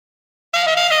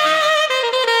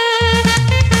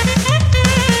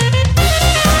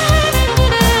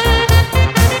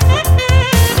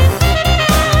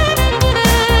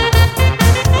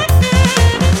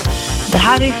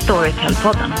här är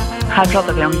Storytel-podden. Här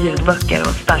pratar vi om ljudböcker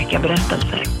och starka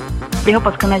berättelser. Vi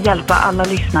hoppas kunna hjälpa alla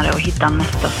lyssnare att hitta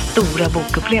nästa stora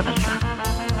bokupplevelse.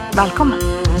 Välkommen!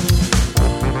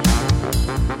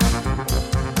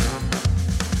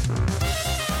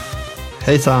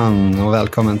 Hejsan och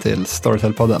välkommen till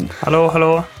Storytel-podden. Hallå,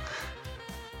 hallå.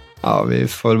 Ja, vi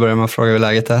får väl börja med att fråga hur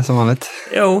läget är som vanligt.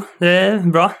 Jo, det är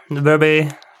bra. Det börjar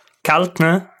bli kallt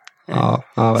nu. Ja,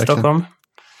 verkligen. Stockholm.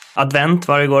 Advent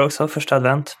var det igår också, första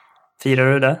advent.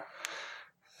 Firar du det?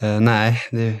 Nej,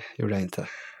 det gjorde jag inte.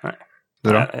 Nej.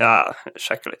 Du då? Jag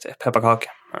käkade lite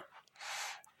pepparkaka.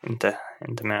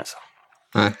 Inte mer så.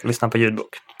 Nej. Lyssna på ljudbok,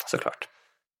 såklart.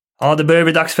 Ja, det börjar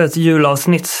bli dags för ett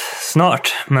julavsnitt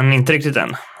snart, men inte riktigt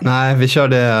än. Nej, vi kör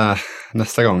det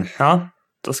nästa gång. Ja,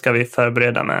 då ska vi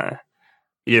förbereda med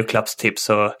julklappstips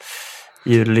och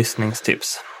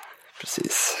jullyssningstips.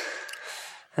 Precis.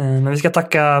 Men vi ska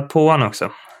tacka Påan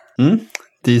också.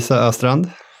 Disa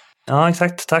Östrand. Ja,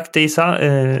 exakt. Tack Disa.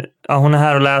 Hon är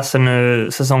här och läser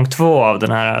nu säsong 2 av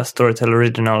den här Storytel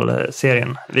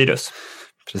Original-serien, Virus.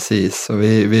 Precis, och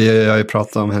vi har ju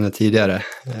pratat om henne tidigare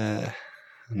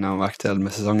när hon var aktuell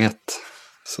med säsong 1.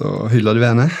 Så hyllade vi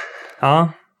henne.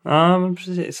 Ja,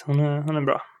 precis. Hon är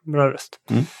bra. Bra röst.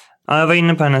 Ja, jag var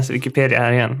inne på hennes Wikipedia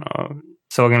här igen och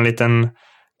såg en liten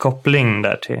koppling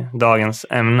där till dagens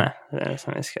ämne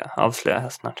som vi ska avslöja här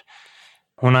snart.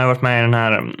 Hon har ju varit med i den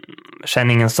här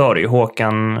Känn ingen sorg,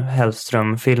 Håkan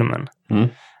Hellström-filmen.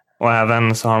 Och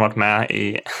även så har hon varit med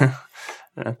i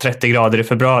 30 grader i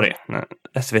februari,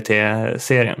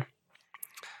 SVT-serien.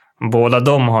 Båda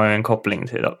de har ju en koppling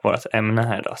till vårt ämne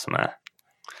här idag som är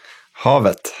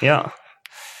Havet. Ja,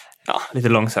 lite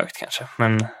långsökt kanske.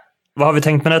 Men vad har vi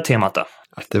tänkt med det temat då?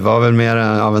 Det var väl mer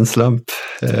av en slump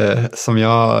som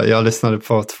jag lyssnade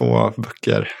på 2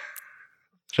 böcker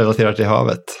relaterat till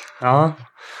havet. Ja.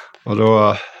 Och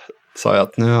då sa jag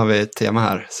att nu har vi ett tema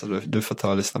här så du får ta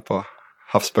och lyssna på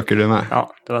havsböcker du med.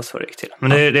 Ja, det var så det gick till. Men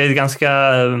det är ett ganska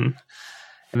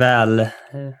väl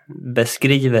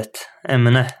beskrivet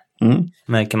ämne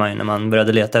märker man ju när man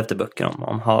började leta efter böcker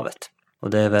om havet. Och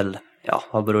det är väl,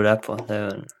 vad beror det på? Det är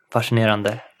en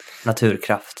fascinerande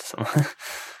naturkraft som...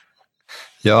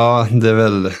 Ja, det är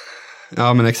väl,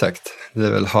 ja men exakt, det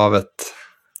är väl havet.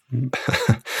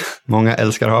 Många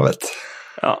älskar havet.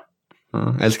 Ja.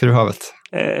 Älskar du havet?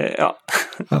 Ja.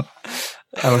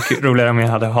 Det var roligare om jag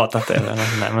hade hatat det eller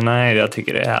något. Men nej, jag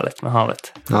tycker det är härligt med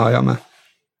havet. Ja, jag med.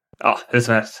 Ja, hur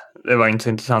som helst. Det var inte så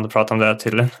intressant att prata om det här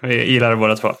tydligen. Vi gillar det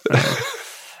båda två.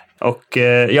 Och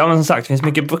men som sagt, det finns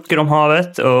mycket böcker om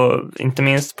havet och inte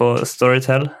minst på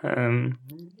Storytel.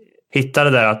 Hittade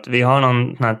där att vi har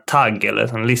någon sån här tagg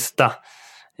eller en lista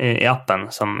i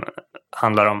appen som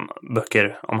handlar om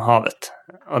böcker om havet.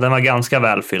 Och den var ganska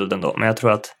välfylld ändå, men jag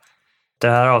tror att det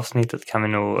här avsnittet kan vi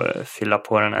nog fylla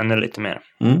på den ännu lite mer.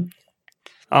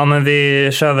 Ja, men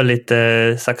vi kör väl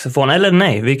lite saxofon. Eller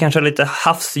nej, vi kan köra lite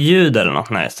havsljud eller något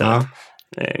här istället.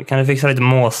 Ja. Kan du fixa lite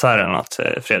måsar eller något,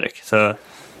 Fredrik? Så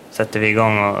sätter vi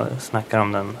igång och snackar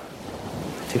om den.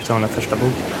 Typ som den första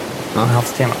boken. Ja.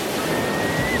 Havstema.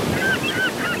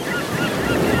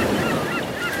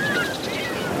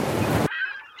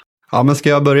 Ja, men ska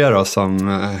jag börja då som...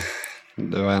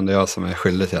 Det var ändå jag som är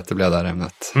skyldig till att det blev det här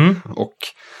ämnet. Och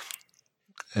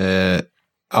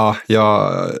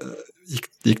jag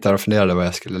gick där och funderade vad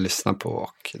jag skulle lyssna på.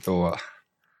 Och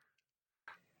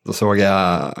då såg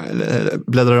jag,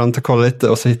 bläddrade runt och kollade lite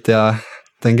och så hittade jag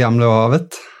Den gamla och havet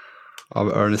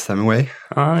av Ernest Hemingway.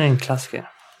 Ja, det är en klassiker.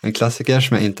 En klassiker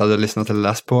som jag inte hade lyssnat eller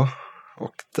läst på.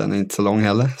 Och den är inte så lång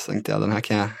heller. Så tänkte jag, den här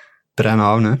kan jag bränna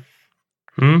av nu.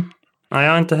 Ja,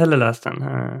 jag har inte heller läst den.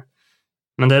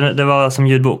 Men det var som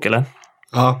ljudbok, eller?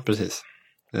 Ja, precis.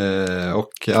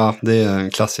 Och ja, det är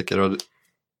en klassiker. Och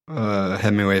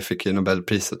Hemingway fick ju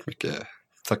Nobelpriset mycket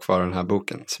tack vare den här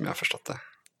boken, som jag har förstått det.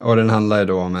 Och den handlar ju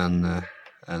då om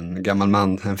en gammal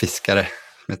man, en fiskare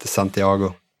som heter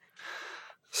Santiago.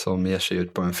 Som ger sig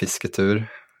ut på en fisketur.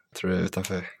 Jag tror det är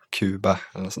utanför Kuba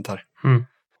eller något sånt här.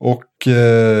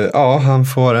 Och han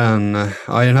får i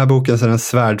den här boken så är det en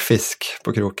svärdfisk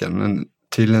på kroken. Men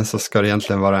tydligen så ska det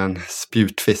egentligen vara en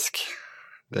spjutfisk.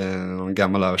 Det är någon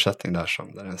gammal översättning där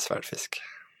som det är en svärdfisk.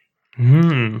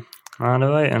 Ja, det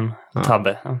var ju en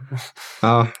tabbe.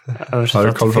 Ja, har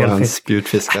du koll på en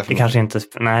spjutfisk? Det kanske inte,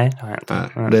 nej, det har jag inte.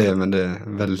 Nej, men det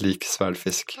är väldigt lik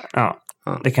svärdfisk. Ja,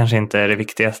 det kanske inte är det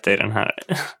viktigaste i den här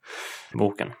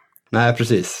boken. Nej,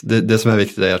 precis. Det som är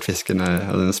viktigt är att fisken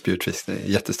är en spjutfisk. Det är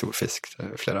en jättestor fisk,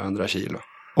 flera 100 kilo.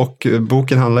 Och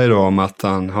boken handlar ju då om att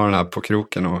han har den här på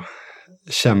kroken och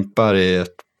kämpar i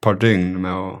ett par dygn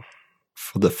med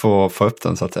att få upp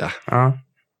den så att säga. Ja.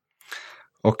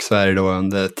 Och så är det då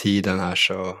under tiden här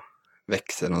så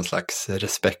växer någon slags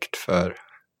respekt för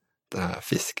den här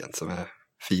fisken som är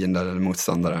fienden eller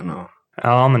motståndaren. Och,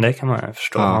 Ja, men det kan man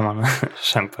förstå om man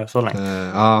kämpar så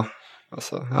länge.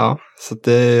 Så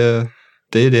det är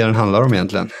det den handlar om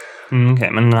egentligen.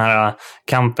 Okej, men den här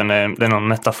kampen, det är någon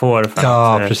metafor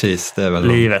för precis, det är väl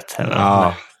livet? Eller?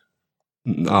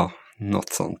 Ja, något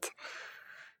sånt.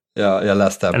 Jag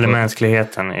läste här eller på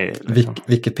mänskligheten i liksom.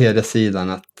 Wikipedia-sidan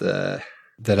att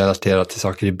det relaterar till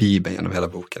saker i Bibeln genom hela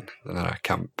boken. Den här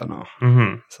kampen och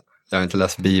så. Jag har inte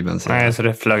läst Bibeln. Så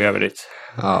det flög över dit.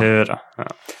 Ja. Hur då? Ja.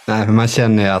 Nej, men man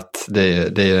känner ju att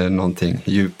det är någonting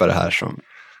djupare här som...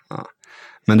 Ja.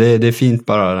 Men det är fint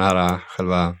bara det här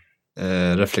själva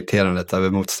reflekterandet över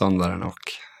motståndaren och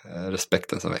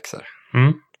respekten som växer.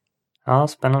 Ja,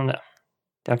 spännande.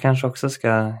 Jag kanske också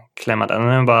ska klämma den.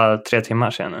 Den är bara 3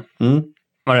 timmar sedan nu.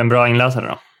 Var det en bra inläsare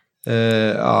då?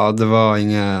 Ja, det var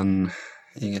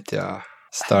inget jag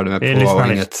störde mig på och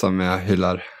inget som jag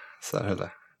hyllar så här heller.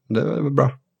 Det var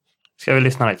bra. Ska vi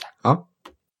lyssna lite? Ja.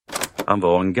 Han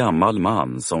var en gammal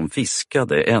man som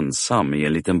fiskade ensam i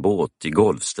en liten båt i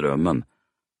Golfströmmen.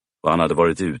 Och han hade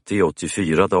varit ute i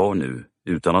 84 dagar nu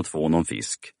utan att få någon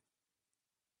fisk.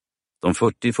 De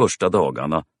 40 första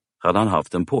dagarna hade han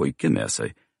haft en pojke med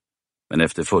sig. Men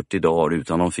efter 40 dagar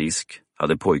utan någon fisk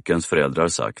hade pojkens föräldrar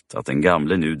sagt att den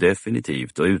gamle nu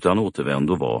definitivt och utan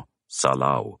återvändo var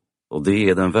Salau. Och det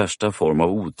är den värsta form av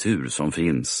otur som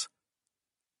finns.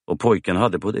 Och pojken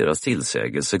hade på deras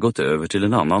tillsägelse gått över till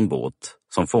en annan båt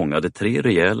som fångade 3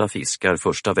 rejäla fiskar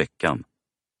första veckan.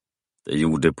 Det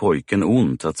gjorde pojken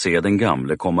ont att se den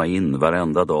gamle komma in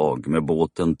varenda dag med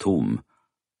båten tom.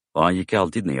 Och han gick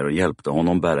alltid ner och hjälpte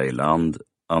honom bära i land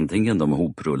antingen de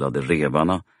hoprullade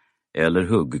revarna eller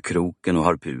huggkroken och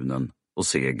harpunen och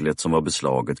seglet som var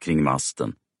beslaget kring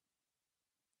masten.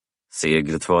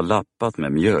 Seglet var lappat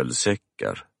med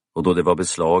mjölsäckar och då det var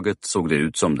beslaget såg det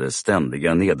ut som det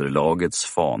ständiga nederlagets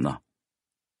fana.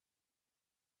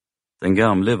 Den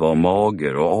gamle var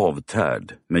mager och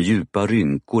avtärd med djupa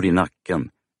rynkor i nacken.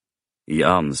 I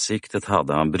ansiktet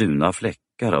hade han bruna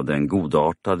fläckar av den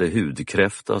godartade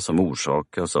hudkräfta som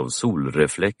orsakas av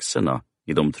solreflexerna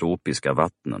i de tropiska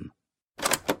vattnen.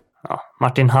 Ja,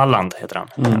 Martin Halland heter han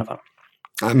i alla fall.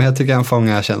 Nej, men jag tycker han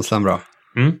fångar känslan bra.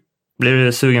 Blir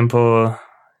du sugen på att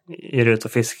ge ut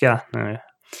och fiska nu?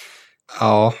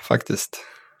 Ja, faktiskt.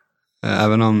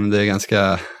 Även om det är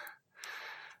ganska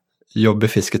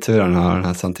jobbig fisketur han har, den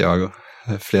här Santiago.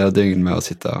 Flera dygn med att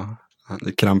sitta och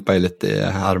det krampar lite i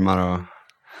armar och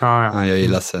han gör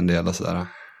illa sig en del och sådär.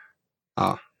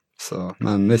 Ja, så,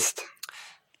 men visst.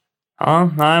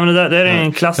 Ja, nej, men det är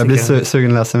en klassiker. Jag blir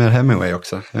sugen att läsa mer Hemingway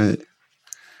också.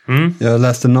 Jag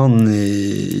läste någon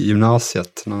i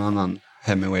gymnasiet, någon annan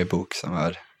Hemingway-bok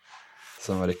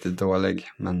som var riktigt dålig.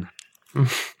 Men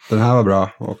den här var bra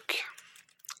och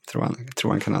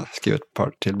tror han kan ha skrivit ett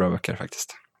par till bra böcker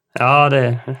faktiskt. Ja,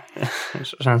 det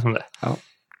känns som det. Ja.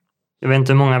 Jag vet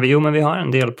inte hur många men vi har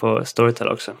en del på Storytel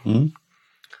också.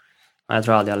 Jag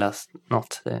tror aldrig jag läst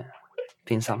något. Det är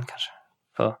pinsamt kanske.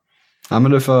 Ja,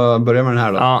 men du får börja med den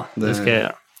här då. Ja, det ska jag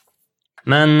göra.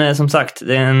 Men som sagt,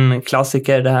 det är en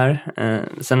klassiker det här.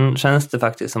 Sen känns det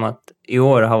faktiskt som att i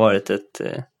år har varit ett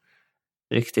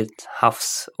riktigt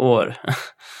havsår.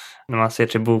 När man ser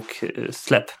till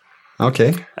boksläpp.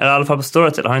 Okej. Eller i alla fall på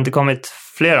Storytel har det inte kommit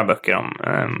flera böcker om.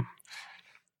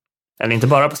 Eller inte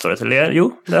bara på Storytel.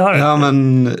 Jo, det har det. Ja,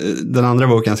 men den andra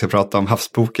boken jag ska prata om,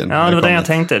 havsboken. Ja, det var den jag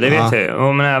tänkte. Det vet jag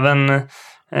ju. Men även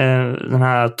den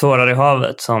här Tårar i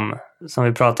havet som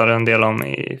vi pratade en del om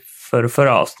i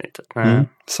förra avsnittet.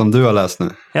 Som du har läst nu.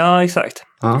 Ja, exakt.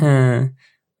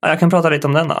 Jag kan prata lite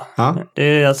om den då. Ja. Det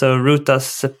är alltså Ruta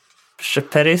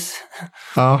Sepetys.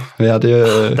 Ja, vi hade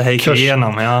ju det här gick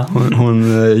igenom, ja.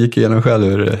 Hon gick igenom själv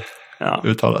hur det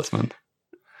uttalas, men...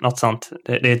 Något sånt.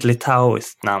 Det är ett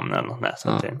litauiskt namn eller något där.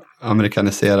 Ja,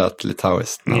 amerikaniserat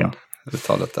litauiskt namn,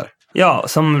 uttalet där. Ja,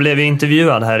 som blev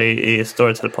intervjuad här i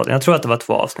Storytel-podden. Jag tror att det var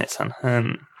 2 avsnitt sen.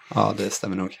 Ja, det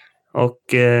stämmer nog.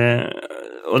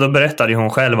 Och då berättade hon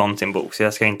själv om sin bok, så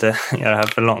jag ska inte göra det här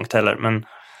för långt heller. Men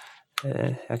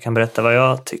jag kan berätta vad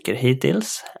jag tycker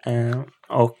hittills.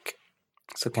 Och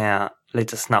så kan jag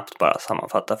lite snabbt bara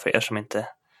sammanfatta för er som inte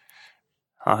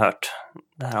har hört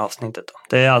det här avsnittet.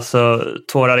 Det är alltså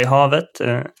Tårar i havet.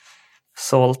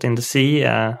 Salt in the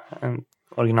Sea är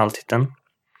originaltiteln.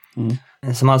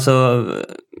 Som alltså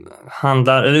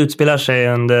utspelar sig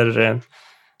under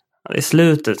i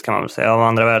slutet kan man väl säga av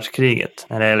andra världskriget.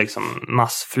 När det är liksom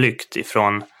massflykt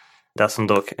ifrån det som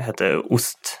då hette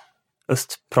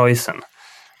Ostpreussen.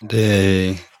 Det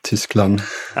är Tyskland.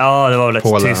 Ja, det var väl ett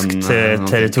Polen, tyskt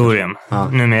territorium. Ja.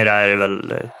 Numera är det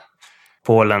väl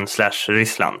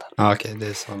Polen/Ryssland. Ja, okej, det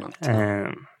är så långt.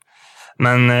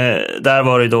 Men där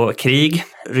var det då krig.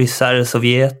 Ryssar,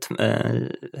 Sovjet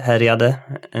härjade.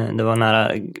 Det var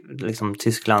nära liksom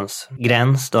Tysklands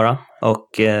gräns då. Och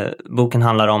boken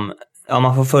handlar om,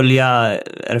 man får följa,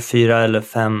 är det 4 eller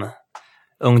 5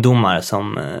 ungdomar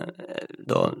som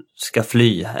då ska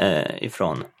fly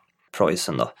ifrån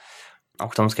Preussen då.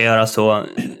 Och de ska göra så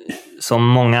som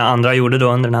många andra gjorde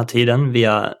då under den här tiden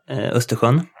via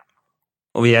Östersjön.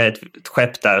 Och vi är ett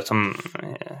skepp där som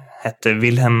hette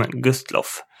Wilhelm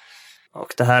Gustloff.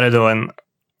 Och det här är då en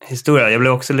historia.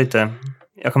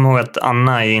 Jag kommer ihåg att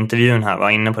Anna i intervjun här var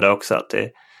inne på det också. Att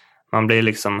man blir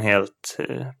liksom helt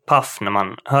paff när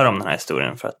man hör om den här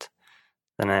historien. För att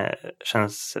den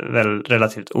känns väl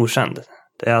relativt okänd.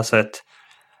 Det är alltså ett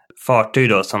fartyg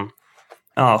då som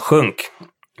sjönk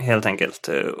helt enkelt.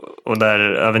 Och där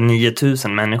över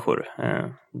 9000 människor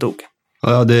dog.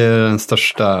 Ja, det är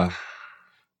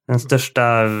den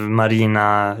största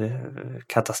marina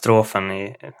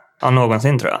katastrofen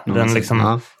någonsin, tror jag. Den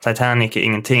liksom, Titanic är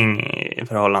ingenting i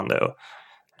förhållande.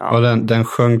 Och den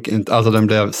sjönk inte, alltså den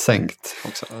blev sänkt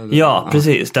också. Ja,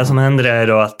 precis. Det som händer är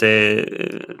då att det är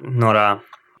några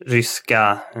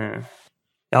ryska...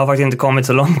 Jag har faktiskt inte kommit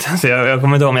så långt, så jag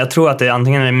kommer inte ihåg, men jag tror att det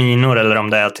antingen är minor eller om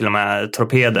det är till och med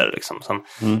torpeder liksom,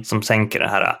 som sänker det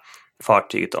här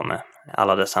fartyget då med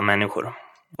alla dessa människor.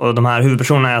 Och de här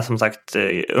huvudpersonerna är som sagt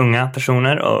unga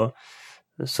personer, och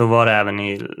så var det även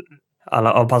i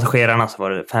alla av passagerarna så var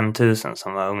det 5000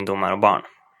 som var ungdomar och barn.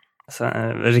 Så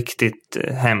en riktigt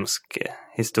hemsk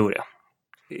historia.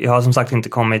 Jag har som sagt inte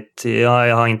kommit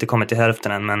till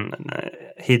hälften än, men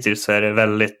hittills så är det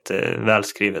väldigt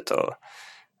välskrivet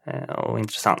och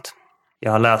intressant.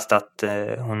 Jag har läst att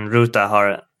Ruta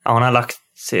har lagt,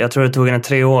 jag tror det tog henne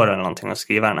 3 år eller någonting att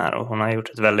skriva den här, och hon har gjort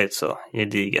ett väldigt så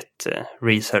gediget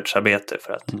researcharbete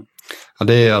för att... Ja,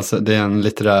 det är en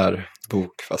litterär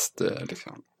bok, fast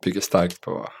liksom bygger starkt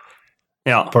på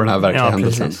den här verkliga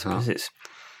händelsen. Precis.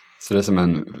 Så det är som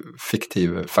en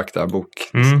fiktiv faktabok.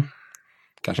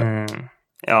 Kanske.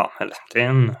 Eller det är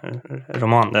en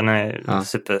roman. Den är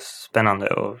superspännande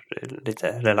och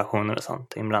lite relationer och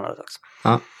sånt inblandat också.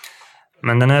 Ja.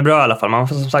 Men den är bra i alla fall. Man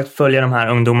får som sagt följa de här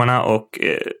ungdomarna, och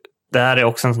det här är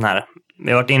också en sån här...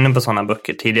 Vi har varit inne på sådana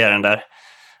böcker tidigare där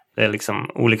det är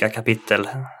liksom olika kapitel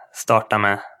startar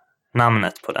med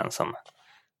namnet på den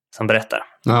som berättar.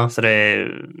 Ja. Så det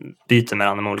byter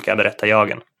mellan de olika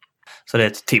berättarjagen. Så det är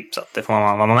ett tips att det får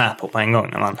man vara med på en gång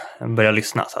när man börjar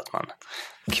lyssna, så att man...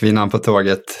 Kvinnan på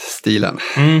tåget-stilen.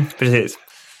 Precis.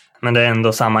 Men det är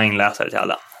ändå samma inläsare till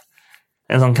alla.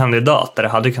 En sån kandidat där det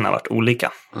hade kunnat varit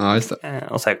olika. Ja, just det.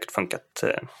 Och säkert funkat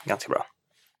ganska bra.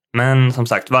 Men som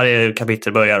sagt, varje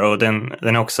kapitel börjar, och den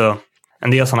är också...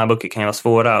 En del sådana böcker kan ju vara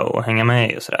svåra att hänga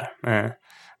med i och sådär.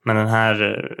 Men den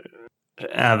här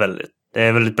är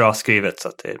väldigt bra skrivet, så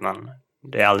att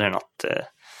det är aldrig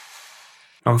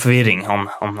någon förvirring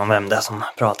om vem det är som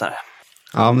pratar.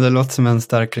 Ja, men det låter som en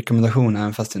stark rekommendation,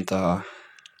 även fast jag inte har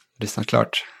lyssnat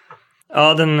klart.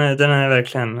 Ja, den är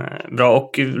verkligen bra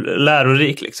och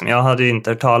lärorik liksom. Jag hade ju inte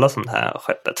hört talas om det här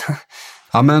skeppet.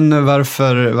 Ja, men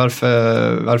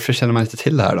varför känner man inte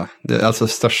till det här då? Det är alltså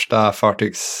största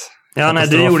fartygs... Ja, nej,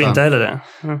 det gjorde inte heller det.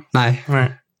 Nej.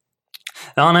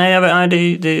 Ja, nej,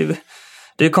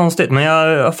 det är konstigt. Men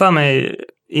jag har för mig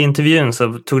i intervjun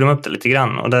så tog de upp det lite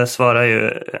grann. Och där svarar ju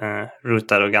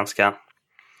Ruta då ganska...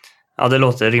 Ja, det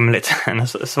låter rimligt,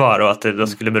 hennes svar. Och att det då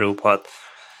skulle bero på att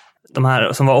de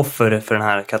här som var offer för den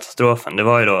här katastrofen, det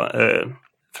var ju då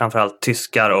framförallt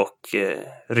tyskar och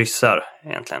ryssar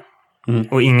egentligen.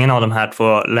 Och ingen av de här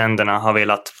 2 länderna har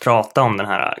velat prata om den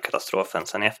här katastrofen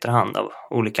sen i efterhand av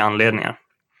olika anledningar.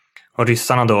 Och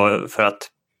ryssarna då för att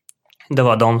det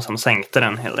var de som sänkte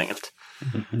den helt enkelt.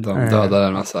 De dödade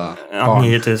en massa barn.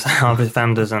 9000,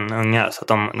 5000 ungar, så att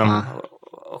de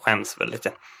skäms väl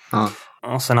lite. Ja.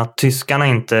 Och sen att tyskarna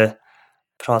inte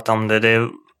pratade om det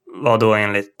var då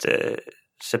enligt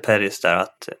Scheperis där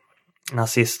att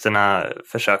nazisterna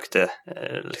försökte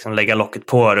liksom lägga locket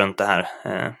på runt det här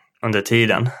under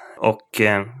tiden. Och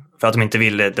för att de inte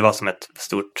ville, det var som ett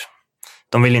stort...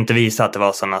 De ville inte visa att det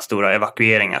var sådana stora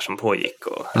evakueringar som pågick,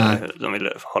 och de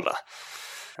ville hålla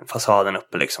fasaden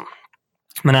uppe liksom.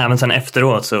 Men även sen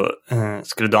efteråt så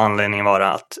skulle då anledningen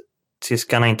vara att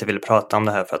tyskarna inte ville prata om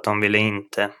det här för att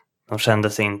de kände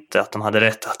sig inte att de hade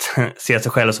rätt att se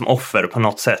sig själva som offer på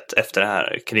något sätt efter det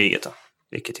här kriget då,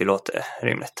 vilket ju låter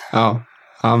rimligt. Ja,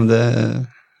 men det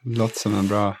låter som en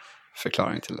bra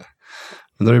förklaring till det.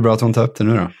 Men då är det bra att hon tar upp det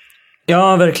nu då.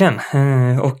 Ja, verkligen.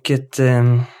 Och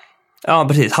Ja,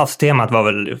 precis. Havstemat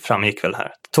framgick väl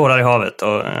här. Tårar i havet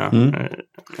och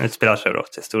utspelar sig då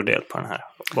till stor del på den här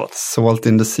båten. Salt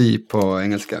in the Sea på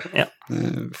engelska. Ja.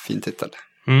 Fin titel.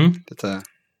 Mm. Lite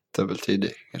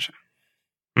dubbeltydig kanske.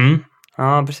 Mm.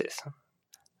 Ja, precis.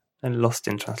 En lost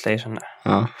in translation där.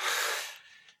 Ja.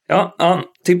 Ja,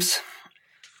 tips.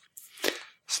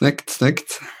 Snyggt.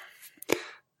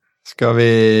 Ska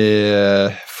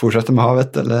vi fortsätta med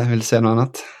havet eller vill du säga något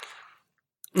annat?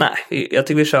 Nej, jag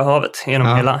tycker vi kör havet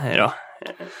genom hela idag.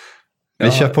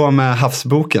 Vi kör på med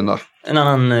havsboken då. En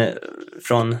annan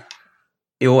från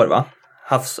i år, va?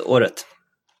 Havsåret.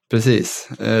 Precis.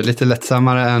 Lite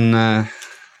lättsammare än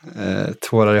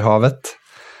Tårar i havet.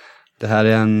 Det här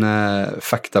är en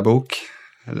faktabok.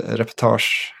 Eller reportagebok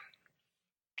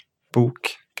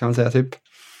kan man säga typ.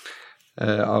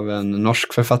 Av en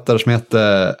norsk författare som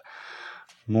heter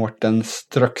Morten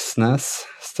Strøksnes.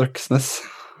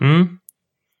 Mm.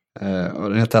 Och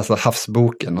den heter alltså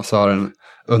Havsboken och så har den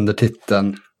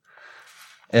undertiteln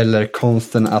Eller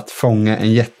konsten att fånga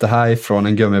en jättehaj från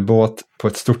en gummibåt på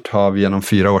ett stort hav genom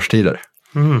 4 årstider.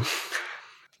 Mm.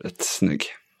 Rätt snygg.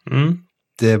 Mm.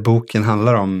 Det boken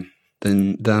handlar om,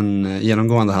 den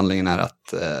genomgående handlingen är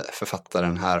att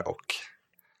författaren här och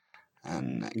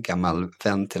en gammal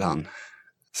vän till han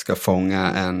ska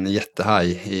fånga en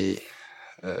jättehaj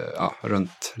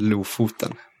runt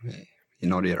Lofoten i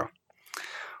Norge då.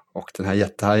 Och den här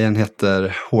jättehajen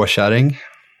heter Håkärring.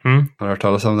 Mm. Har du hört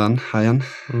talas om den hajen?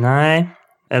 Nej,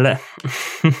 eller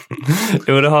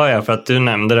jo, det har jag för att du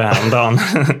nämnde det här om dagen.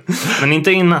 Men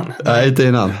inte innan. Nej, inte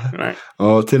innan. Nej.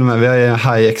 Och till och med, vi har ju en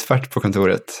hajexpert på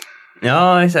kontoret.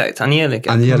 Ja, exakt.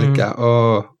 Angelica.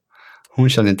 Och hon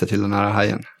känner inte till den här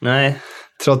hajen. Nej.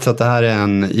 Trots att det här är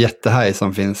en jättehaj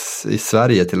som finns i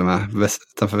Sverige till och med,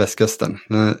 utanför västkusten.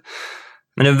 Men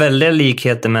det är väldigt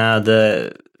likheter med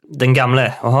den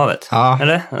gamla och havet. Ja.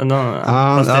 Eller?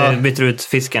 Fast det byter ut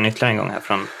fisken ytterligare en gång här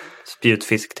från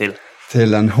spjutfisk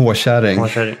till en håkärring.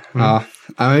 Mm. Ja.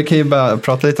 Men vi kan ju bara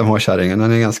prata lite om håkärringen.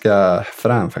 Den är ganska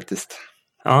frän faktiskt.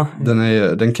 Ja.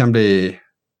 Den kan bli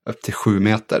upp till 7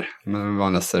 meter. Men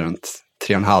vanligast är runt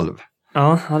 3,5.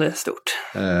 Ja, det är stort.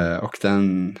 Och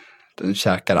den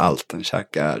käkar allt. Den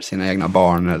käkar sina egna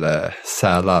barn eller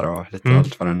sälar och lite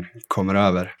allt vad den kommer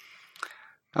över.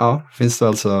 Ja, finns det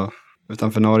alltså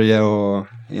utanför Norge och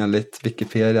enligt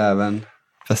Wikipedia även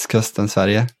västkusten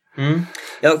Sverige. Mm.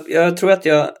 Jag tror att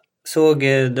jag såg,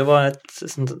 det var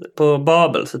på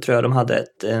Babel så tror jag de hade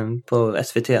ett på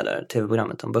SVT där,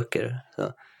 tv-programmet om böcker.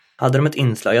 Så hade de ett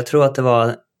inslag, jag tror att det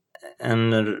var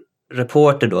en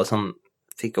reporter då som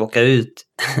fick åka ut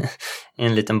i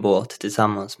en liten båt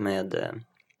tillsammans med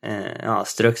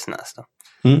Strøksnes då,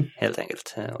 helt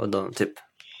enkelt. Och de typ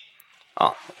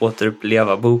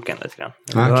återuppleva boken lite grann.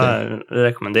 Det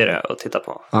rekommenderar jag att titta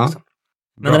på. Ja.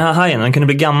 Men den här hajen, den kunde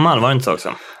bli gammal, var det inte så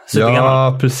också?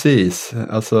 Ja, precis.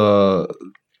 Alltså,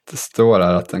 det står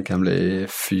här att den kan bli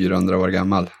 400 år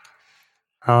gammal.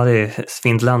 Ja, det är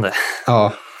svindlande.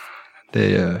 Ja, det är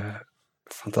ju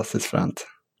fantastiskt fränt.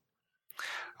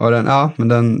 Och det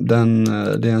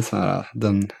är en sån här,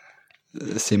 den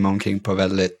simmar omkring på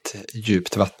väldigt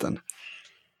djupt vatten.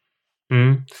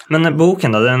 Mm. Men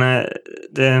boken då,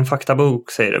 det är en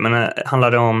faktabok säger du, men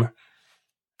handlar det om,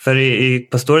 för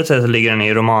på Storytel så ligger den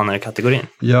i romaner-kategorin.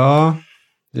 Ja,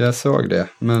 jag såg det,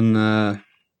 men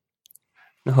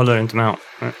det håller du inte med om?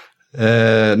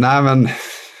 Nej, men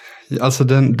alltså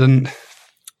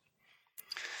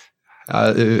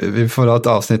vi får ha ett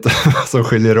avsnitt som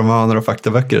skiljer romaner och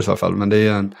faktaböcker i så fall, men det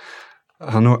är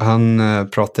han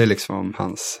pratar ju liksom om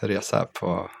hans resa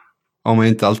på, om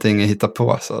inte allting är hittat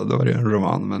på så då är det en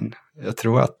roman, men jag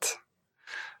tror att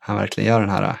han verkligen gör den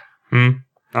här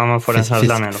ja, man får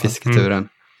den fisketuren.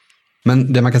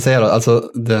 Men det man kan säga då,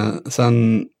 alltså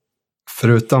sen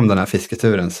förutom den här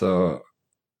fisketuren så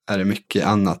är det mycket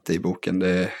annat i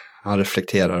boken. Han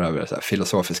reflekterar över så här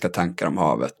filosofiska tankar om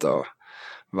havet och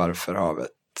varför havet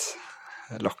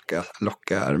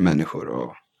lockar människor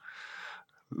och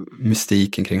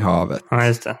mystiken kring havet. Ja,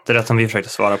 just det. Det är det som vi försökte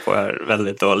svara på är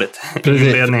väldigt dåligt.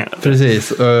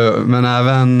 Precis. Men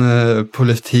även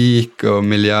politik och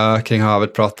miljö kring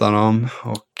havet pratar han om.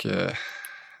 Och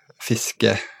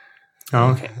fiske.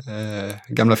 Ja, okay.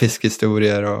 Gamla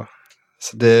fiskehistorier.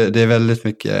 Så det är väldigt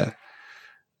mycket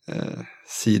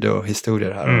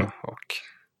sidohistorier här.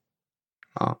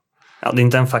 Ja, det är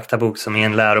inte en faktabok som är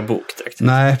en lärobok direkt.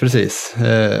 Nej, precis.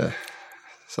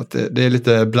 Så att det är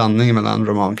lite blandning mellan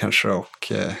roman kanske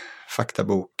och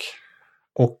faktabok.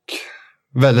 Och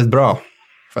väldigt bra,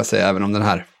 får jag säga, även om den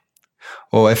här.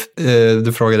 Och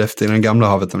du frågade efter den gamla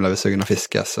havet om jag blev sugen att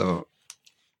fiska. Så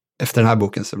efter den här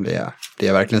boken så blir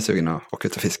jag verkligen sugen att åka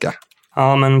ut och fiska.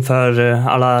 Ja, men för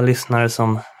alla lyssnare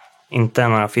som inte är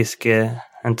några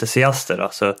fiskeentusiaster då,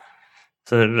 så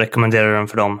rekommenderar du den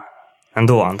för dem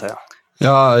ändå, antar jag.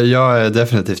 Ja, jag är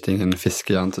definitivt ingen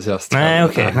fiskeentusiast. Nej,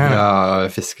 okej. Nej. Jag har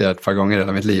fiskat ett par gånger i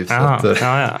hela mitt liv. Jaha, så att,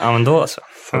 ja, men då så.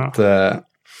 så att,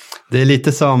 det är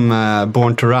lite som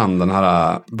Born to Run, den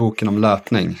här boken om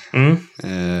löpning.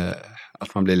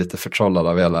 Att man blir lite förtrollad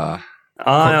av hela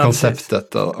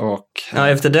konceptet. Ja,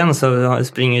 efter den så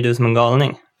springer du som en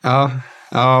galning. Ja,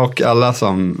 och alla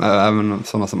även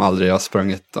sådana som aldrig har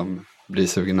sprungit, de blir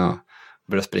sugna att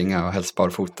börja springa och helst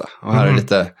barfota. Och här är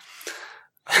lite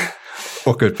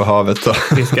åka ut på havet.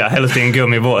 Fiska, helst i en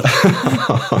gummibåt.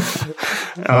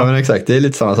 Ja, men exakt, det är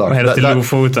lite samma sak. Och helst i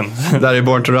lofoten. Där i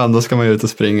Born to Run, då ska man ju ut och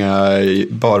springa i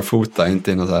barfota,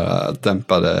 inte i några så här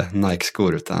dämpade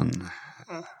Nike-skor, utan...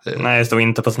 Nej, jag står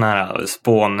inte på såna här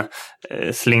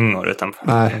spånslingor, utan...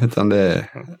 Nej, utan det är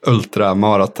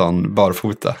ultramaraton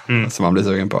barfota som man blir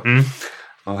sugen på.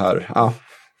 Och här,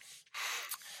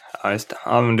 Ja, just det.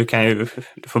 Ja, men du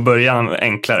får börja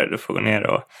enklare. Du får gå ner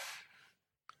och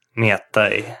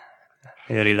meta i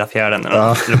Riddarfjärden till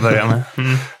att börja med.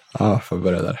 Ja, får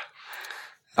börja där.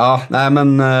 Ja, nej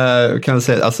men kan vi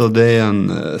säga, alltså det är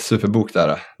en superbok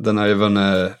där. Den har ju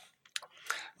vunnit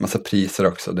massa priser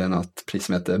också. Det är något pris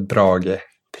som heter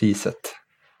Bragepriset.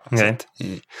 Okay.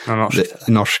 I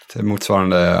norskt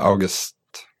motsvarande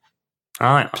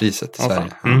Augustpriset i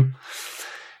Sverige.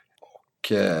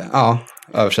 Och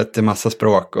översätter till massa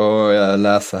språk, och jag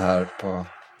läser här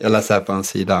på en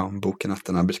sida om boken att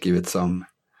den har beskrivits som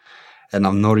en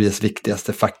av Norges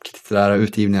viktigaste facklitterära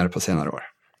utgivningar på senare år.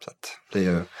 Så att det är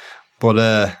ju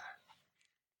både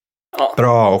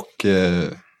bra och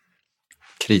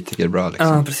kritiker bra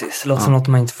liksom. Ja, precis. Det låter som något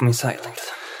man inte får missa helt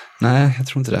enkelt. Nej, jag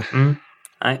tror inte det.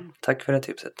 Nej, tack för det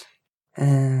tipset.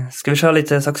 Ska vi köra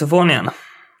lite saxofon igen?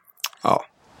 Ja.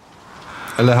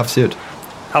 Eller havsljud.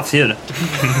 Havsljud.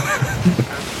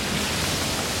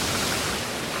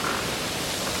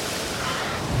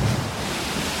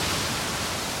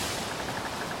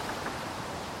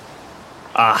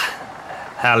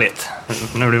 Härligt.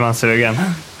 Nu blir man sugen.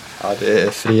 Ja, det är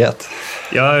frihet.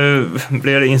 Jag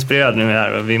blev inspirerad nu här.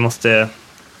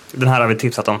 Den här har vi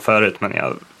tipsat om förut, men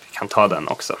jag kan ta den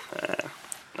också.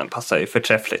 Den passar ju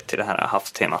förträffligt till det här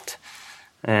havstemat.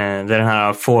 Det är den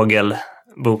här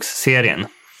fågelboksserien.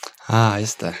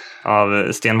 Just det.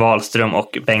 Av Sten Wahlström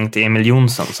och Bengt Emil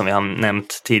Jonsson, som vi har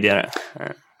nämnt tidigare.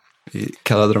 Vi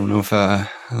kallade dem nog för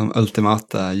de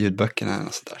ultimata ljudböckerna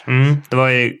och sådär. Det var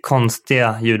ju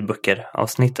konstiga ljudböcker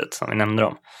avsnittet som vi nämnde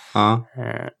om. Ja.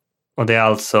 Och det är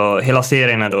alltså, hela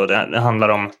serien är då, det handlar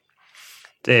om,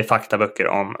 det är faktaböcker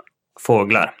om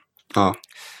fåglar. Ja.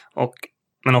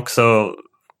 Men också,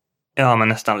 men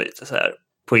nästan lite så här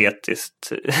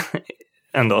poetiskt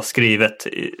ändå skrivet,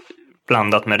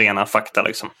 blandat med rena fakta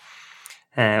liksom.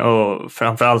 Och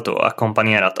framförallt då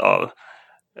ackompanjerat av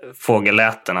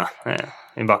fågellätena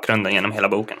i bakgrunden genom hela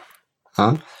boken.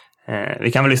 Ja.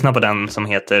 Vi kan väl lyssna på den som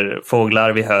heter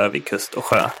Fåglar vi hör vid kust och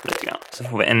sjö lite grann, så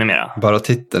får vi ännu mera. Bara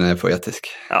titeln är poetisk.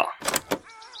 Ja.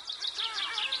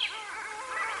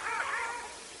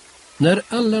 När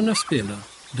allarna spelar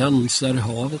dansar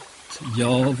havet,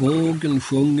 ja, vågen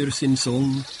sjunger sin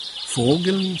sång,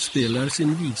 fågeln spelar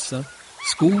sin visa,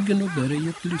 skogen och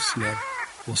berget lyssnar,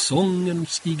 och sången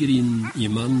stiger in i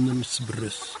mannens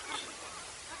bröst.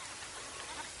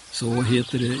 Så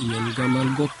heter det i en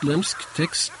gammal gotländsk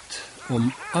text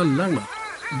om allarna,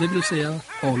 det vill säga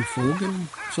alfågeln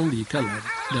som vi kallar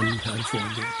den här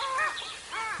fågeln.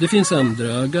 Det finns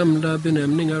andra gamla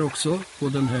benämningar också på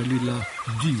den här lilla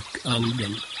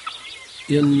dykanden.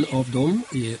 En av dem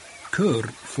är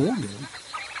körfågeln,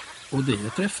 och det är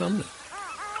träffande.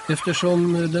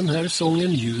 Eftersom den här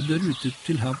sången ljuder ute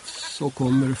till havs och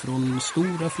kommer från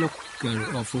stora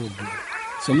flockar av fåglar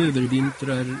som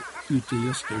övervintrar ute i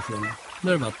Östersjön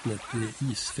när vattnet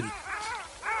är isfritt.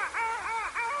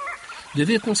 Det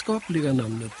vetenskapliga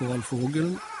namnet på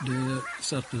alfågeln, det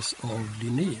sattes av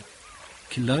Linné,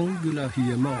 Clangula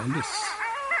hyemalis,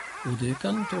 och det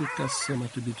kan tolkas som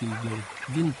att det betyder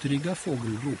vintriga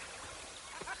fågelrop.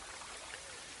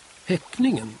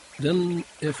 Häckningen, den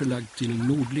är förlagd till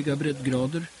nordliga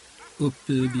breddgrader.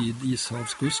 Uppe vid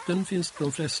Ishavskusten finns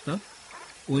de flesta,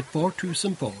 och ett par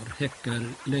tusen par häckar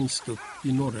längst upp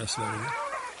i norra Sverige.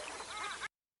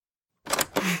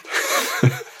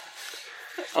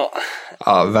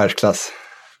 Ja, världsklass.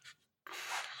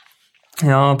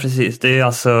 Ja, precis. Det är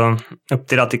alltså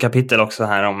uppdelat i kapitel också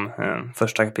här om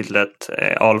första kapitlet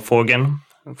alfågeln.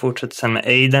 Fortsätter sen med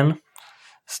ejden,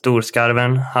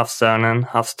 storskarven, havsörnen,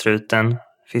 havstruten,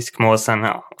 fiskmåsen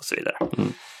och så vidare.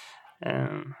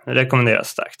 Det rekommenderas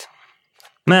starkt.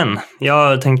 Men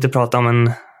jag tänkte prata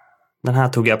om den här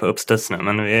tog jag på uppstuds nu,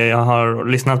 men jag har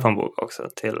lyssnat på en bok också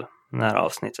till det här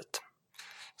avsnittet.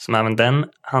 Som även den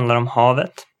handlar om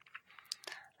havet.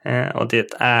 Och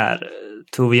det är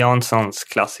Tove Janssons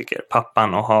klassiker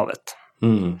Pappan och havet.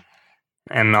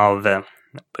 En av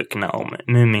böckerna om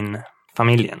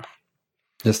Muminfamiljen.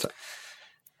 Just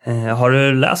det. Har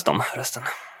du läst dem förresten?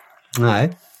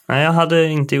 Nej, Jag hade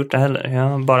inte gjort det heller. Jag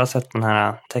har bara sett den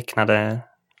här tecknade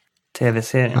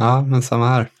tv-serien. Ja, men samma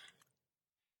här.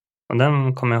 Och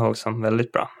den kommer jag ihåg som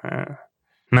väldigt bra.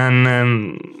 Men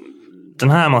den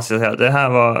här måste jag säga, det här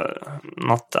var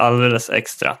något alldeles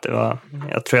extra.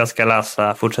 Jag tror jag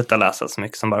ska fortsätta läsa så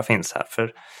mycket som bara finns här.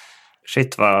 För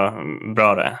shit vad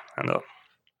bra det är ändå.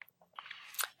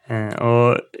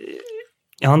 Och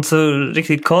jag har inte så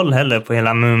riktigt koll heller på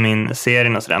hela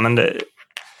Mumin-serien och sådär. Men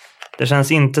det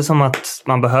känns inte som att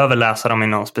man behöver läsa dem i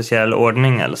någon speciell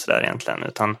ordning eller sådär egentligen.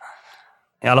 Utan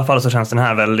i alla fall så känns den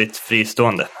här väldigt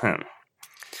fristående.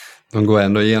 De går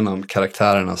ändå igenom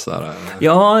karaktärerna sådär.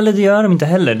 Ja, eller det gör de inte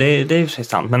heller. Det är ju så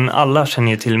sant. Men alla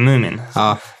känner ju till Mumin.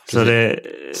 Ja,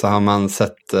 så har man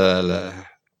sett eller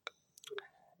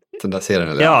den där serien?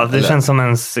 Eller, ja, det känns som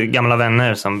ens gamla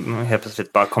vänner som helt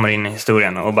plötsligt bara kommer in i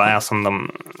historien och bara är som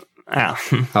de är.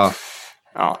 Ja.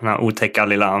 Ja, den här otäcka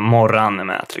lilla Morran är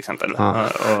med till exempel. Ja.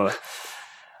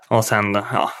 Och sen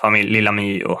Lilla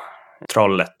My och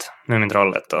trollet,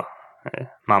 Mumintrollet och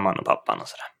mamman och pappan och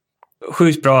sådär.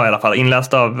 Sjukt bra i alla fall.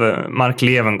 Inläst av Mark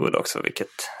Levengood också, vilket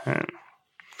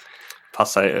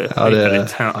passar ju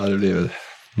väldigt. Ja, det blir väl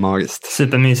magiskt.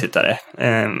 Supermysigt är det.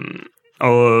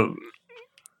 Och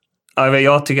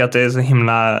jag tycker att det är så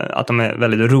himla att de är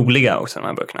väldigt roliga också, de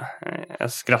här böckerna.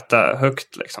 Jag skrattar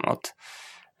högt liksom åt.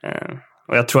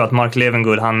 Och jag tror att Mark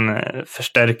Levengood, han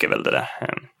förstärker väl det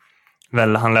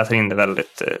där. Han läser in det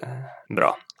väldigt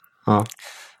bra. Ja.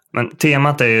 Men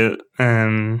temat är ju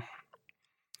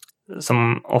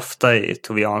som ofta i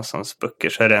Tove Janssons böcker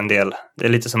så är det är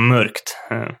lite så mörkt.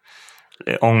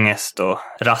 Det är ångest och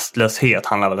rastlöshet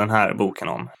handlar väl den här boken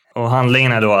om. Och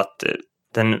handlingen är då att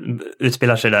den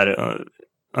utspelar sig där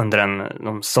under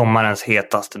de sommarens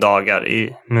hetaste dagar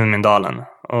i Mumindalen.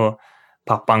 Och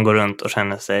pappan går runt och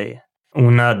känner sig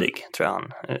onödig, tror jag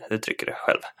han uttrycker det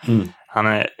själv. Han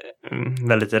är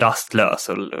väldigt rastlös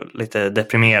och lite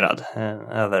deprimerad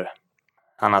över.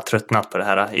 Han har tröttnat på det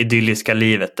här idylliska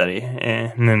livet där i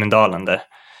Mumindalen, där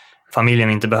familjen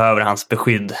inte behöver hans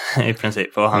beskydd i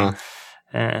princip. Och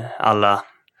alla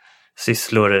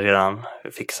sysslor är redan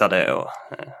fixade och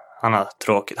han har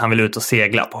tråkigt. Han vill ut och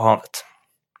segla på havet.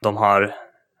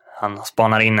 Han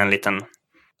spanar in en liten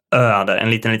ö där,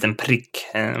 en liten prick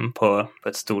på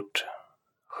ett stort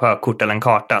sjökort eller en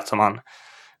karta som han,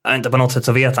 inte på något sätt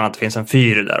så vet han att det finns en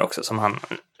fyr där också, som han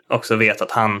också vet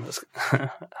att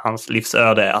hans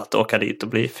livsöde är att åka dit och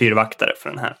bli fyrvaktare för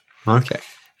den här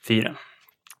fyren.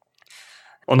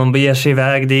 Och de beger sig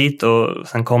iväg dit och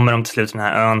sen kommer de till slut till den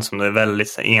här ön som då är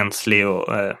väldigt enslig och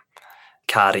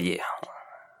karg.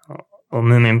 Och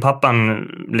Muminpappan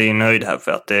blir nöjd här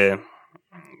för att det är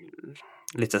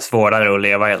lite svårare att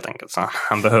leva helt enkelt. Så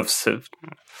han behövs,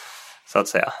 så att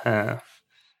säga.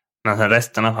 Men sen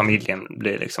resten av familjen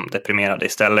blir liksom deprimerade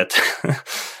istället.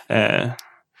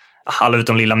 Alla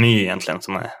utom Lilla My egentligen,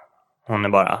 hon är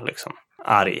bara liksom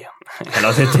arg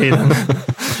hela tiden.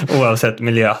 Oavsett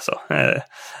miljö så.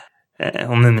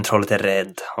 Och Mumintrollet är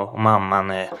rädd och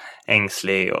mamman är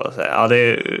ängslig och så. Ja, det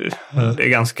är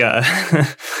ganska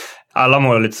alla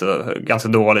mår lite så ganska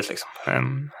dåligt liksom.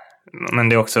 Men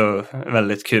det är också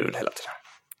väldigt kul hela tiden.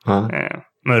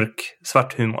 Mörk,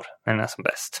 svart humor, den är som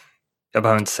bäst. Jag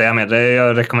behöver inte säga mer.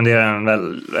 Jag rekommenderar den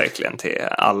väl verkligen till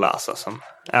alla. Alltså,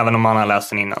 även om man har läst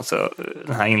den innan, så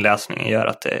den här inläsningen gör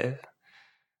att det är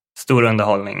stor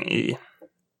underhållning i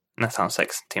nästan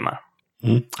 6 timmar.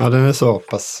 Ja, den är så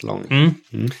pass lång.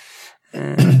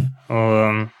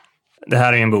 Och det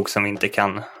här är en bok som vi inte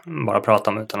kan bara prata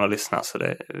om utan att lyssna, så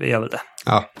vi gör väl det.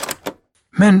 Ja.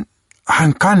 Men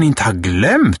han kan inte ha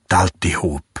glömt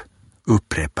alltihop,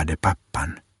 upprepade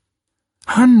pappan.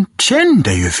 Han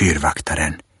kände ju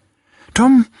fyrvaktaren.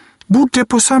 De bodde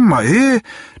på samma ö.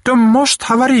 De måste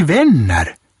ha varit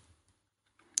vänner.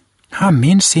 Han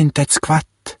minns inte ett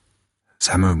skvatt,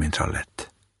 sa Mumintrollet.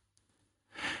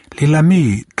 Lilla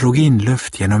My drog in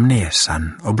luft genom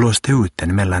näsan och blåste ut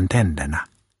den mellan tänderna.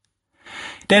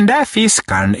 Den där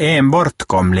fiskaren är en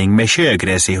bortkomling med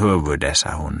sjögräs i huvudet, sa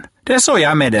hon. Det såg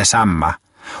jag med detsamma.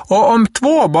 Och om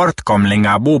 2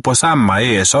 bortkomlingar bor på samma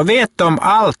ö så vet de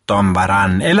allt om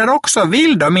varann, eller också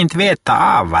vill de inte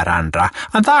veta av varandra.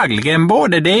 Antagligen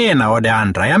både det ena och det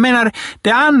andra. Jag menar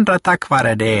det andra tack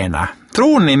vare det ena.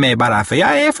 Tror ni mig bara för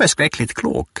jag är förskräckligt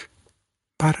klok?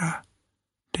 Bara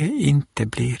det inte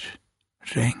blir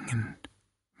regn,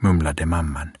 mumlade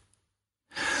mamman.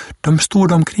 De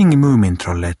stod omkring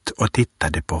Mumintrollet och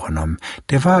tittade på honom.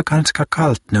 Det var ganska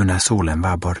kallt nu när solen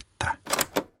var borta.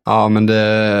 Ja, men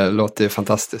det låter ju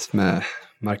fantastiskt med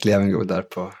Mark Levengood där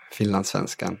på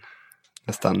finlandssvenskan.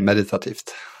 Nästan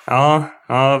meditativt.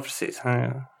 Ja, precis. Han är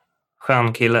en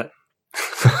skön kille.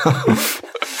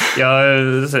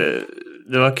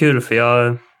 Det var kul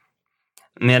för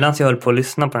medan jag höll på att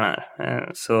lyssna på den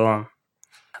här så...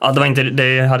 Ja,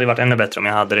 det hade varit ännu bättre om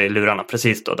jag hade det i lurarna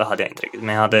precis då. Det hade jag inte riktigt.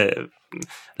 Men jag hade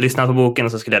lyssnat på boken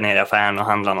och så skulle jag ner i affären och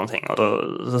handla någonting. Och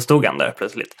så stod han där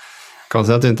plötsligt.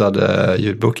 Konstigt att du inte hade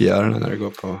ljudbok i öronen när du går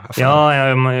på affären. Ja,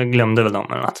 jag glömde väl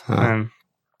dem eller något.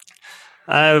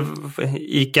 Ja.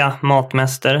 Ica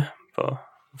Matmäster på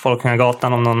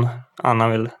Folkungagatan om någon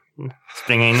annan vill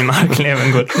springa in i Mark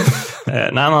Levengood.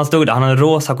 När man stod där, han hade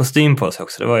rosa kostym på sig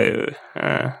också. Det var ju...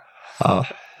 Ja.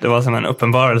 Det var som en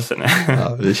uppenbarelse. Ja,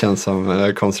 det känns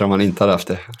som konstigt om man inte hade haft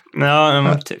det.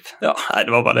 Ja, typ. Ja,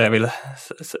 det var bara det jag ville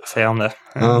säga om det.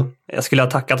 Ja. Jag skulle ha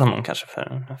tackat honom kanske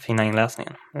för den fina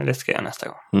inläsningen. Det ska jag göra nästa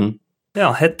gång. Mm.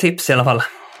 Ja, ett tips i alla fall.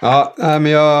 Ja, men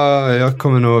jag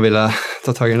kommer nog vilja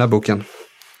ta tag i den här boken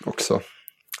också.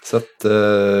 Så att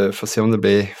får se om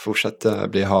det fortsätter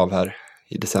bli hav här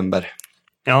i december.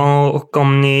 Ja, och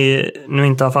om ni nu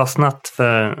inte har fastnat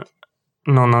för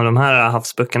någon av de här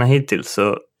havsböckerna hittills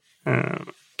så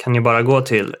kan ni bara gå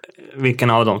till vilken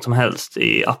av dem som helst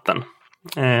i appen.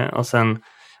 Och sen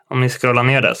om ni scrollar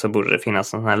ner där så borde det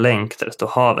finnas en sån här länk där det står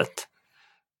havet.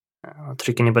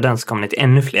 Trycker ni på den så kommer ni till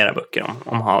ännu flera böcker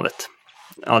om havet.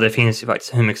 Ja, det finns ju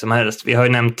faktiskt hur mycket som helst. Vi har ju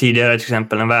nämnt tidigare till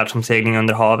exempel En världsomsegling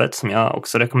under havet som jag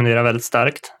också rekommenderar väldigt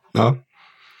starkt. Ja.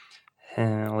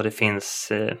 Och det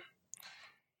finns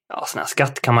såna här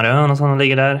Skattkammarön och sådana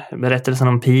ligger där. Berättelsen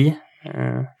om Pi.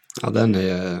 Ja, den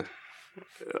är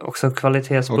också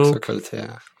kvalitetsbok. också kvalitet.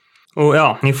 Och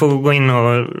ja, ni får gå in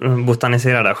och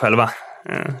botanisera där själva.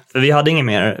 För vi hade inga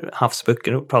mer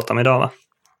havsböcker att prata om idag, va?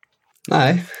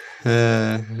 Nej,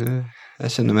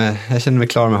 jag känner mig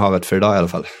klar med havet för idag i alla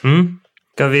fall.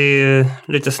 Ska vi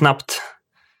lite snabbt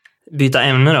byta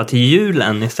ämne då till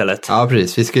julen istället? Ja,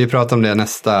 precis. Vi ska ju prata om det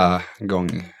nästa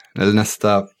gång. Eller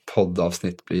nästa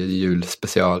poddavsnitt blir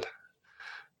julspecial.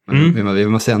 Men vi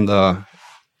måste ändå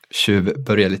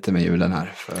börja lite med julen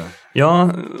här.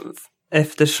 Ja,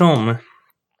 eftersom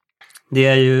det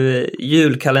är ju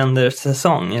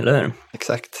julkalendersäsong, eller hur?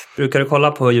 Exakt. Brukar du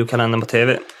kolla på julkalendern på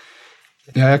tv?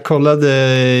 Ja, jag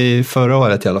kollade förra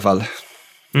året i alla fall.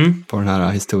 På den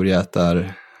här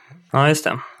historieätar. Ja, just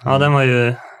det. Ja, den var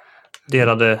ju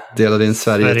delade in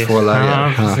Sverige 2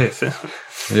 läger. Ja, precis.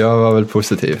 Jag var väl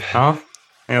positiv. Ja,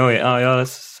 jag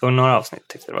såg några avsnitt,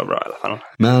 tyckte det var bra i alla fall.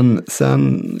 Men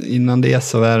sen innan det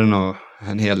så är det nog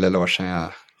en hel del år sedan jag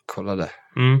kollade.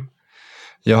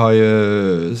 Jag har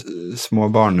ju små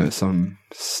barn nu som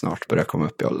snart börjar komma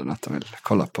upp i åldern att de vill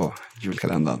kolla på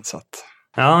julkalendern. Så att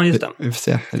ja, just det. Vi får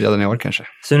se, redan i år kanske.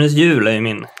 Sunes jul är ju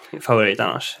min favorit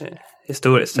annars,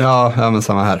 historiskt. Ja, men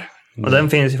samma här. Och den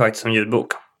finns ju faktiskt som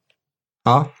ljudbok.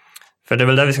 Ja. För det är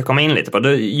väl där vi ska komma in lite på.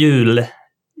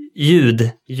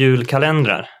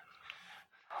 Julkalendrar.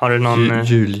 Har du någon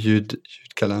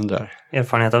ljudkalendrar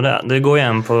erfarenhet av det? Det går ju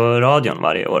en på radion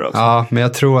varje år också. Ja, men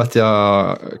jag tror att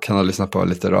jag kan ha lyssnat på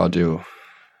lite radio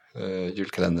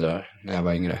julkalendrar när jag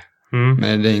var yngre.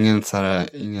 Men det är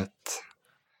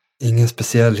ingen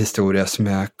speciell historia som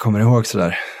jag kommer ihåg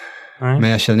sådär. Nej. Men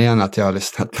jag känner igen att jag har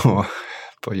lyssnat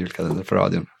på julkalendrar på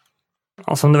radion.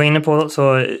 Ja, som du var inne på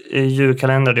så är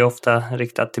julkalendrar det ofta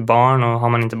riktat till barn, och har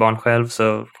man inte barn själv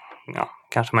så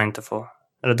kanske man inte får,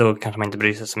 eller då kanske man inte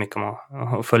bryr sig så mycket om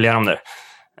att följa dem där.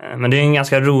 Men det är en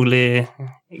ganska rolig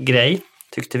grej,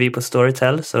 tyckte vi på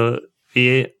Storytel, så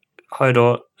vi har ju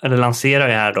då, eller lanserar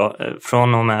ju här då,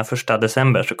 från och med 1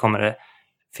 december så kommer det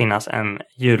finnas en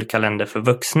julkalender för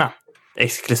vuxna.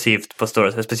 Exklusivt på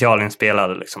Storytel,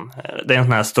 specialinspelad liksom. Det är en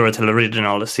sån här Storytel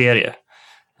Original-serie.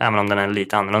 Även om den är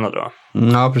lite annorlunda då.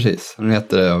 Ja, precis. Den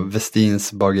heter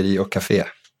Westins bageri och café.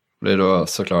 Det är då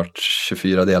såklart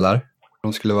 24 delar.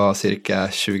 De skulle vara cirka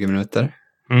 20 minuter.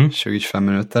 20-25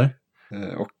 minuter.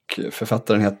 Och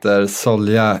författaren heter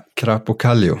Solja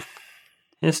Krapokallio.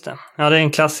 Just det. Ja, det är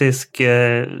en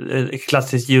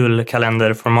klassisk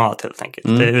julkalenderformat helt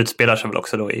enkelt. Det utspelar sig väl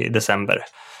också då i december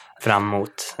fram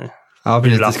mot ja,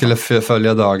 precis. Det skulle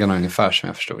följa dagarna ungefär som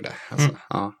jag förstod det. Alltså,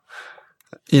 ja.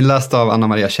 Inläst av Anna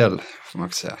Maria Kjell, får man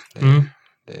också säga.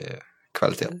 Det är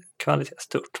kvalitet. Kvalitet,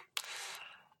 stort.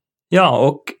 Ja,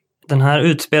 och den här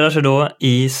utspelar sig då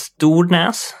i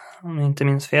Stornäs. om jag inte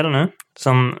minns fel nu.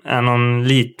 Som är någon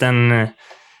liten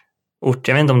ort.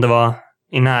 Jag vet inte om det var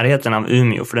i närheten av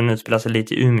Umeå, för den utspelar sig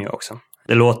lite i Umeå också.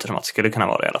 Det låter som att det skulle kunna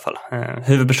vara det i alla fall.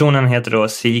 Huvudpersonen heter då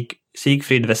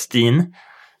Sigfrid Westin,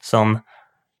 som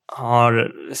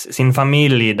har sin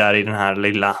familj där i den här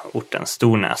lilla orten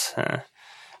Stornäs.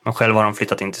 Men själv har de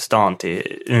flyttat in till stan,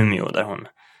 till Umeå, där hon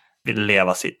vill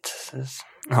leva sitt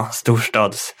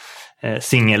storstads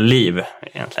singelliv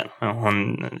egentligen.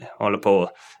 Hon håller på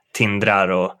och tindrar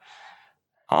och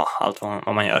allt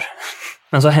vad man gör.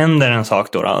 Men så händer en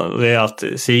sak då. Det är att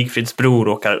Sigfrids bror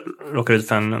råkar ut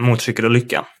för en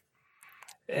motorcykelolycka.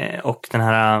 Och den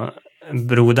här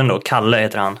brodern då, Kalle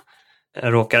heter han,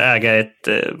 råkar äga ett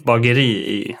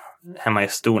bageri hemma i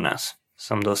Stornäs.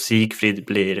 Som då Sigfrid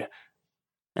blir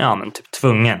typ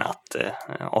tvungen att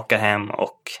åka hem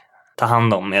och ta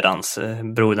hand om medans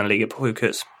brodern ligger på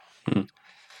sjukhus.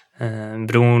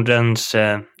 Broderns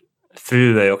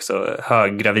fru är också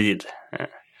höggravid.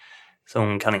 Så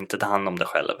hon kan inte ta hand om det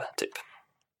själv, typ.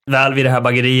 Väl vid det här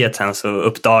bageriet sen så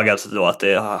uppdagas då att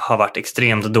det har varit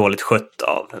extremt dåligt skött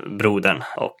av brodern.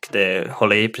 Och det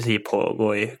håller i princip på att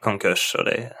gå i konkurs och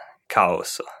det är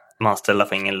kaos. Och de anställda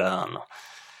får ingen lön. Och,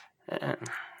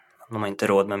 de har inte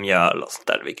råd med mjöl och sånt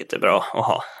där, vilket är bra att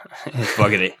ha i ett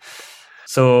bageri.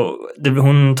 Så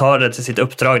hon tar det till sitt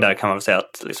uppdrag där, kan man väl säga,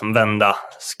 att liksom vända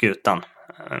skutan.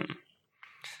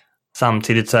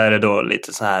 Samtidigt så är det då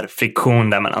lite så här friktion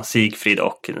där mellan Sigfrid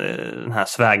och den här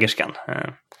svägerskan.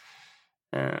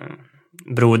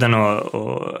 Brodern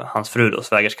och hans fru då,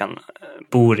 svägerskan,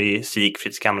 bor i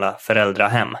Sigfrids gamla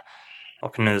föräldrahem.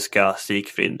 Och nu ska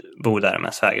Sigfrid bo där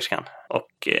med svägerskan.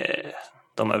 Och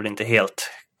de är väl inte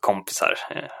helt kompisar,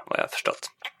 vad jag har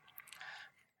förstått.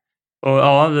 Och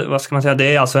vad ska man säga,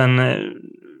 det är alltså en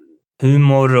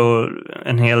humor och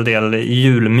en hel del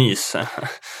julmys.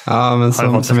 Ja, men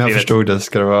som jag förstod det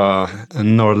ska det vara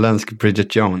en norrländsk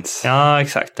Bridget Jones. Ja,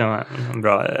 exakt. Det var en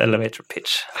bra elevator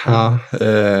pitch. Ja,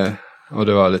 och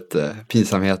det var lite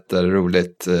pinsamheter,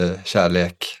 roligt,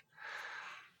 kärlek.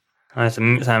 Ja, så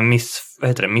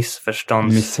här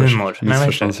missförståndshumor.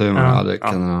 Missförståndshumor, ja, det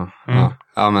kan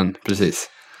ja, men precis.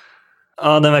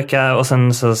 Ja, den verkar, och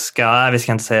sen så vi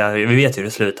ska inte säga, vi vet ju hur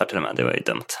det slutar till och med, det var ju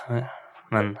dumt.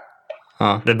 Men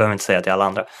det behöver vi inte säga till alla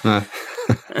andra. Nej.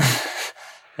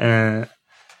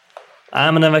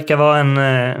 Nej, men den verkar vara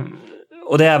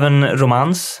och det är även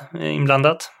romans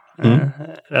inblandat.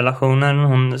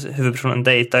 Relationen, huvudpersonen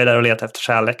dejtar ju där och letar efter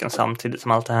kärleken samtidigt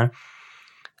som allt det här.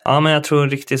 Ja, men jag tror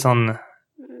riktigt sån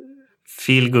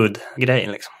feel good grej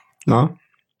liksom. Ja.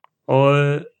 Och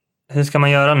hur ska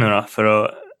man göra nu då för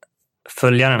att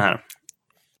följa den här?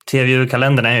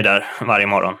 TV-kalendern är ju där varje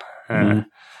morgon.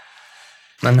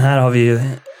 Men här har vi ju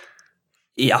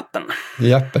i appen.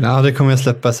 I appen, ja, det kommer att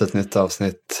släppas ett nytt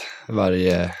avsnitt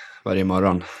varje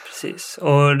morgon. Precis,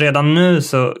 och redan nu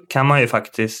så kan man ju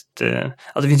faktiskt,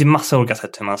 det finns ju massa olika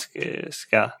sätt hur man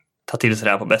ska ta till sig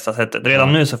det här på bästa sättet.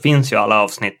 Redan nu så finns ju alla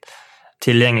avsnitt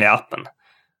tillgängliga i appen.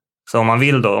 Så om man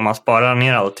vill då, om man sparar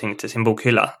ner allting till sin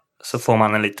bokhylla, så får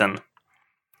man en liten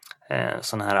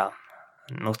sån här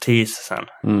notis sen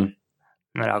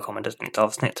när det har kommit ett nytt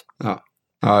avsnitt.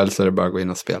 Ja, eller så är det bara att gå in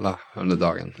och spela under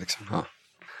dagen liksom. Ja.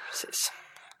 Precis.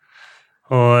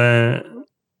 Och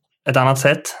ett annat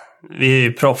sätt, vi är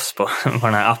ju proffs på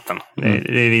den här appen.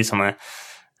 Det är vi som är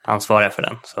ansvariga för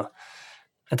den. Så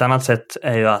ett annat sätt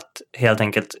är ju att helt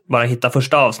enkelt bara hitta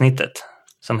första avsnittet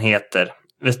som heter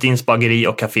Westins bageri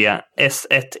och café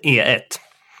S1E1.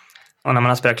 Och när man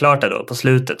har spelat klart det då, på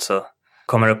slutet så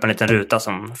kommer det upp en liten ruta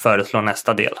som föreslår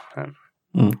nästa del.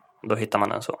 Då hittar man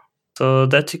den så. Så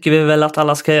det tycker vi väl att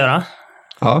alla ska göra.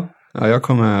 Ja, jag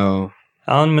kommer att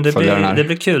men det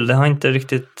blir kul. Det har inte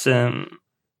riktigt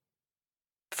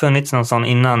funnits någon sån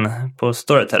innan på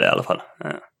Storytel i alla fall.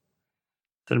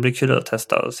 Så det blir kul att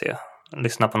testa och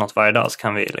lyssna på något varje dag, så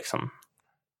kan vi liksom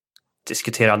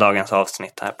diskutera dagens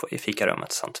avsnitt här i fikarummet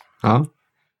och sånt. Ja.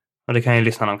 Och det kan ju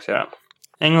lyssnarna också göra.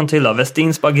 En gång till då.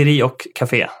 Westins bageri och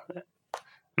café.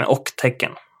 Med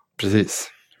och-tecken.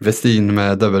 Precis. Westin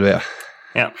med W.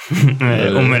 Ja,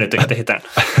 omöjligt att inte hitta den.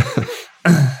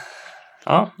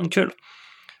 Ja, kul.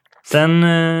 Sen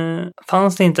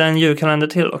fanns det inte en julkalender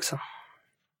till också.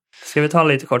 Ska vi ta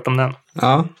lite kort om den?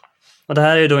 Ja. Och det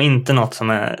här är ju då inte något som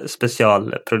är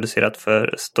specialproducerat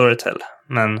för Storytel.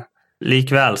 Men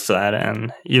likväl så är det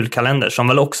en julkalender som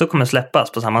väl också kommer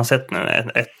släppas på samma sätt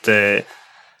nu. Ett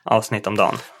avsnitt om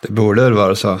dagen. Det borde väl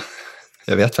vara så.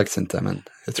 Jag vet faktiskt inte, men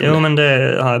jag tror men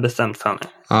det har jag bestämt för mig.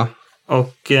 Ja.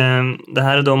 Och det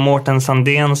här är då Mårten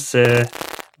Sandéns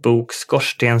bok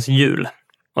Skorstens jul.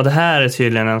 Och det här är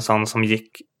tydligen en sån som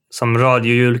gick som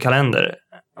radiojulkalender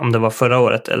om det var förra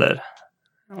året eller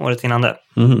året innan det.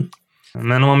 Mhm.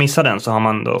 Men om man missar den så har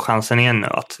man då chansen igen nu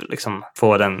att liksom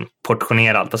få den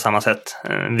portionerad på samma sätt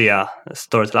via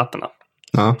Storytel-appen då.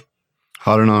 Ja.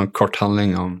 Har du någon kort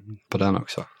handling på den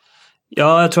också?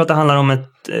 Ja, jag tror att det handlar om ett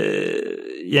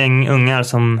gäng ungar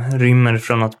som rymmer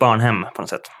från något barnhem på något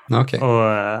sätt. Okej.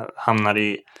 Och hamnar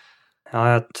i, ja,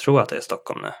 jag tror att det är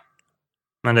Stockholm nu.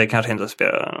 Men det kanske inte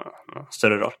spelar någon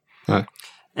större roll. Nej.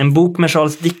 En bok med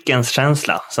Charles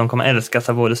Dickens-känsla som kommer älskas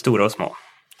av både stora och små.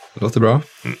 Det låter bra.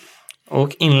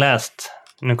 Och inläst,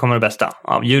 nu kommer det bästa,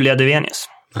 av Julia Duvenius.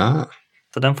 Ja.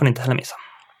 Så den får ni inte heller missa.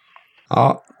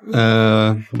 Ja,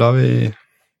 då har vi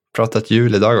pratat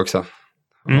jul idag också.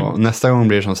 Och nästa gång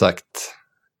blir det som sagt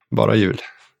bara jul.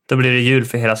 Då blir det jul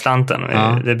för hela slanten.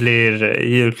 Ja. Det blir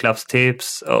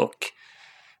julklappstips och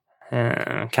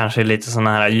kanske lite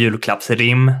sådana här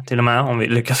julklappsrim till och med, om vi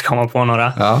lyckas komma på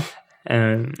några. Ja.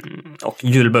 Och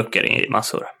julböcker i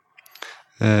massor.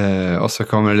 Och så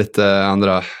kommer det lite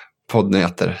andra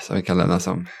poddnyheter som vi kan lämna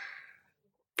som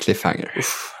cliffhanger.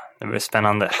 Det blir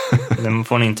spännande. Det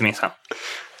får ni inte missa.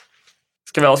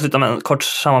 Ska vi avsluta med en kort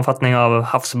sammanfattning av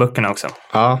havsböckerna också?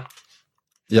 Ja,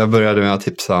 jag började med att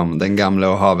tipsa om Den gamle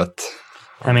och havet.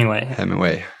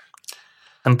 Hemingway.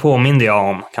 Den påminner jag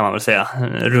om, kan man väl säga.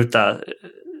 Ruta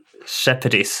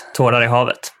Shepherdis, Tårar i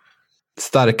havet.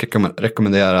 Starkt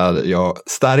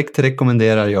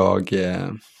rekommenderar jag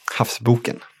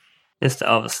havsboken. Just det,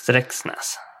 av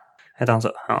Ströksnäs. Heter han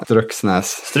så? Ja.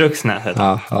 Struxnäs heter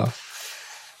han. Ja.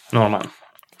 Norrman.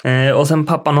 Och sen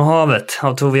Pappan och havet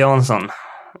av Tove Jansson.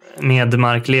 Med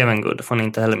Mark Levengood får ni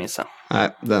inte heller missa. Nej,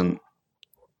 den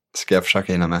ska jag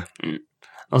försöka hinna med.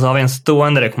 Och så har vi en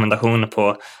stående rekommendation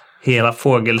på hela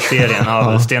fågelserien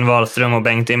av Sten Wahlström och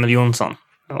Bengt Emil Jonsson.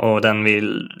 Och den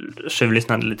vi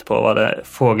tjuvlyssnade lite på var det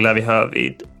Fåglar vi hör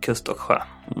vid kust och sjö.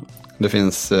 Det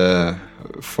finns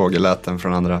fågelläten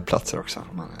från andra platser också.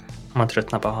 Om man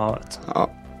tröttnar på havet.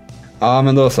 Ja,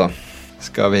 men då så.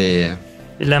 Ska vi...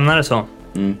 Vi lämnar det så.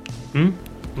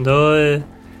 Då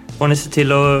får ni se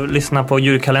till att lyssna på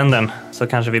julkalendern. Så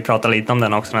kanske vi pratar lite om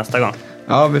den också nästa gång.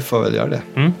 Ja, vi får väl göra det.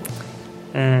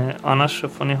 Annars så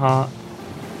får ni ha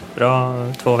bra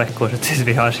 2 veckor tills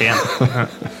vi hörs igen.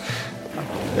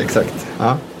 Exakt.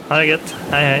 Ja. Ha det gött.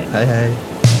 Hej hej. Hej hej.